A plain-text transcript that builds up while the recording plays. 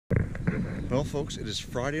Well folks, it is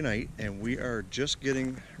Friday night and we are just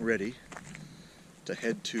getting ready to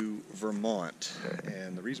head to Vermont.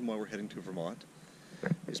 And the reason why we're heading to Vermont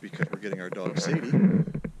is because we're getting our dog Sadie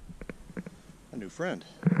a new friend.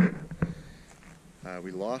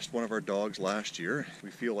 We lost one of our dogs last year. We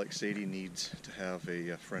feel like Sadie needs to have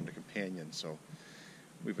a friend, a companion, so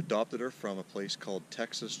we've adopted her from a place called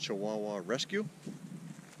Texas Chihuahua Rescue,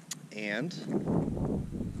 and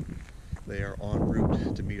they are en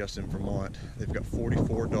route to meet us in Vermont. They've got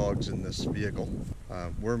 44 dogs in this vehicle.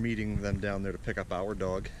 We're meeting them down there to pick up our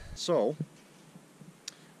dog. So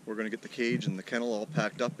we're going to get the cage and the kennel all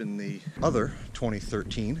packed up in the other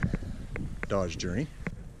 2013 Dodge Journey,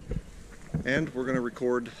 and we're going to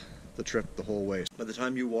record the trip the whole way. By the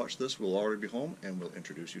time you watch this, we'll already be home and we'll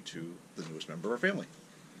introduce you to the newest member of our family.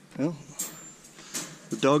 Well,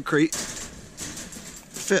 the dog crate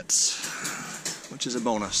fits, which is a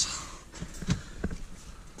bonus.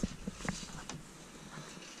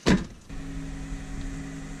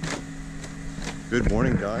 Good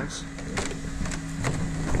morning, guys.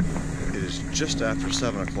 It is just after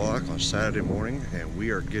 7 o'clock on Saturday morning and we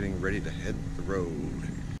are getting ready to head the road.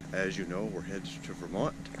 As you know, we're headed to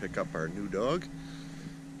Vermont to pick up our new dog.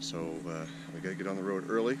 So we gotta get on the road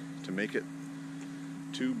early to make it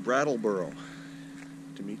to Brattleboro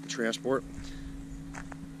to meet the transport.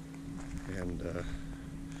 And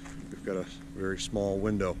we've got a very small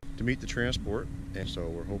window to meet the transport. And so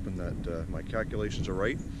we're hoping that my calculations are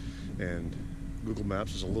right and Google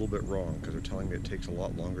Maps is a little bit wrong because they're telling me it takes a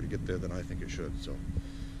lot longer to get there than I think it should. So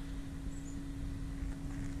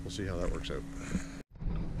we'll see how that works out.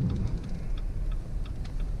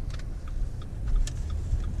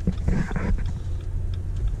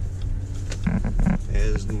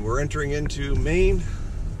 As we're entering into Maine,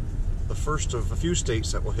 the first of a few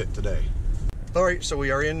states that we'll hit today. All right, so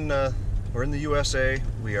we're in the USA.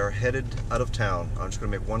 We are headed out of town. I'm just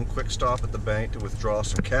going to make one quick stop at the bank to withdraw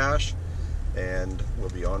some cash, and we'll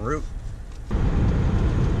be en route.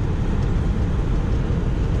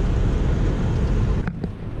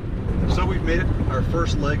 So we've made it our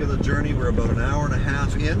first leg of the journey. We're about an hour and a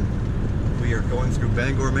half in. We are going through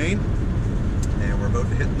Bangor, Maine, and we're about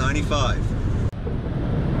to hit 95.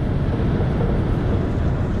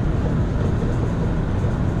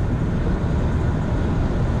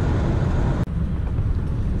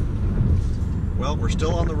 Well, we're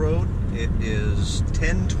still on the road. It is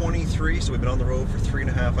 10:23, so we've been on the road for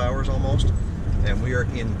 3.5 hours almost, and we are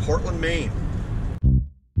in Portland, Maine.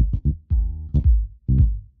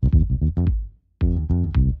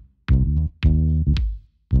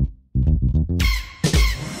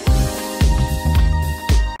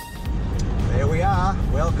 There we are.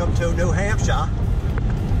 Welcome to New Hampshire.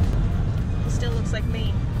 Still looks like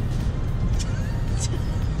Maine.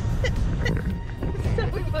 So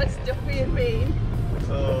we must still be in Maine.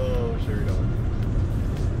 Oh, sure you don't.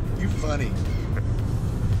 You funny.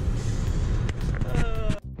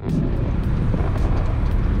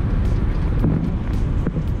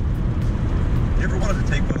 You ever wanted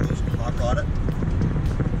to take one of those and hot rod it?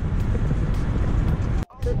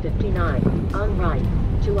 59 on right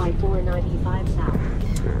to I-495 south.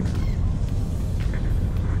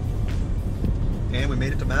 And we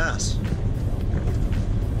made it to Mass.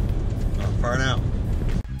 Not far now.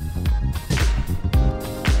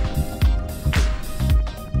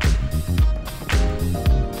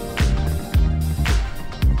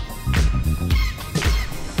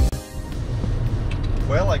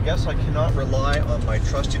 Well, I guess I cannot rely on my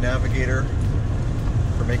trusty navigator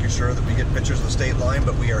for making sure that we get pictures of the state line,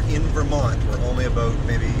 but we are in Vermont. We're only about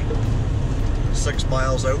maybe 6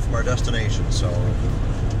 miles out from our destination, so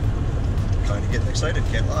kind of getting excited,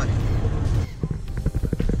 can't lie.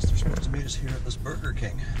 They're supposed to meet us here at this Burger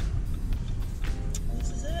King.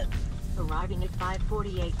 This is it. Arriving at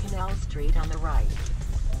 548 Canal Street on the right.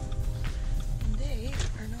 And they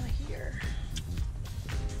are not here.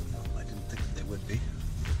 No, I didn't think that they would be.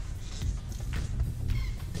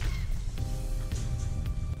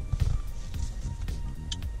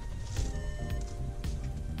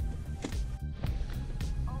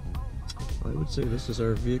 I would say this is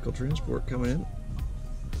our vehicle transport coming in.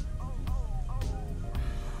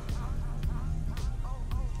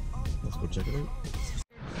 Let's go check it out.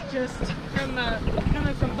 Just from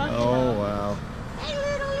coming from Buffalo. Oh wow. Hey,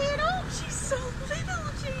 little. She's so little,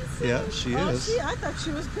 Jason. Yeah, she is. I thought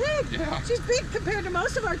she was big. Yeah. She's big compared to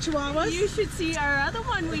most of our Chihuahuas. You should see our other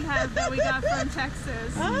one we have that we got from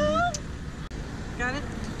Texas. Oh. Got it?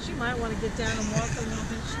 She might want to get down and walk a little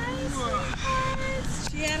bit.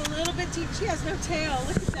 She had a little bit, she has no tail.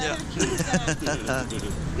 Look at that, how cute is that?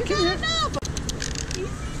 You can't know, but...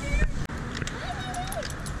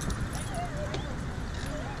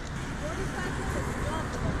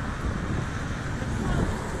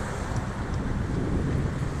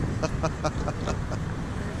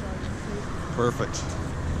 perfect.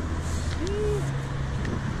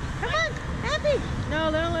 Come on, Happy!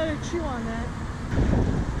 No, they don't let her chew on that.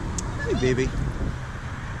 Hey, baby.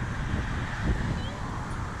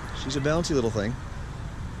 She's a bouncy little thing.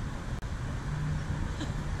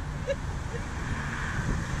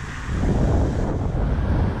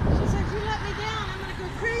 She's like, you let me down, I'm gonna go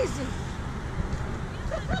crazy.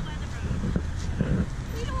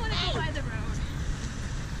 We don't want to go by the road.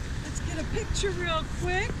 Let's get a picture real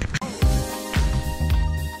quick.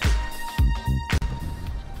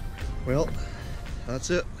 Well, that's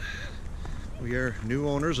it. We are new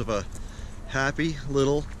owners of a happy,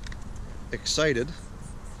 little, excited,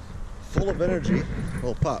 full of energy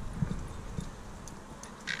little pup.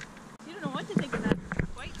 You don't know what to think of that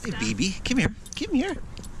white Hey, stuff. baby, come here. Come here.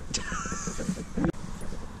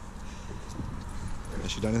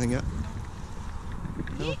 Has she done anything yet?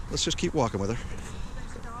 No. Let's just keep walking with her.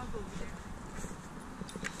 There's a dog over there.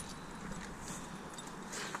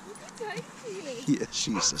 Look at Gracie. Yeah,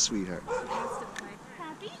 she's a sweetheart. She wants to play.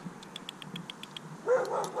 Happy? Come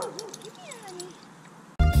here, honey.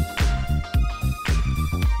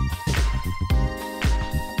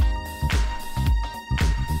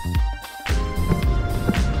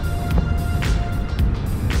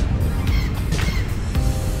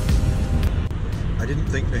 I didn't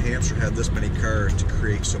think New Hampshire had this many cars to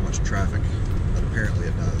create so much traffic, but apparently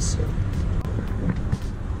it does.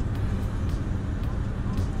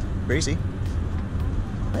 Gracie?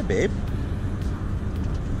 Hi, babe.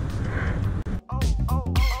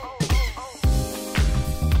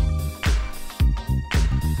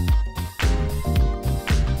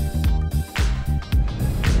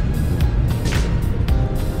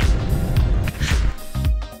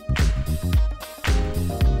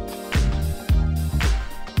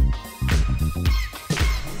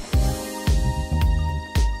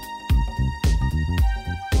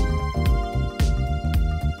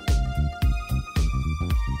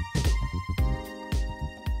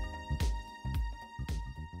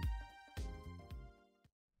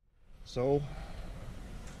 So,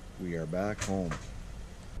 we are back home.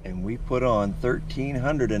 And we put on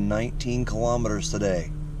 1,319 kilometers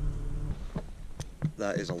today.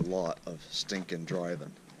 That is a lot of stinking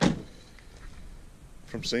driving.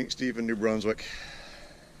 From St. Stephen, New Brunswick,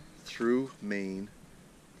 through Maine,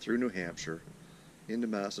 through New Hampshire, into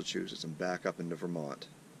Massachusetts, and back up into Vermont.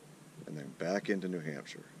 And then back into New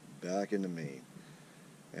Hampshire, back into Maine.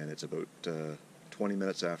 And it's about 20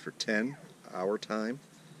 minutes after 10 our time.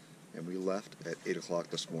 And we left at 8 o'clock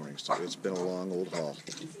this morning, so it's been a long old haul.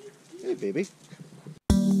 Hey, baby.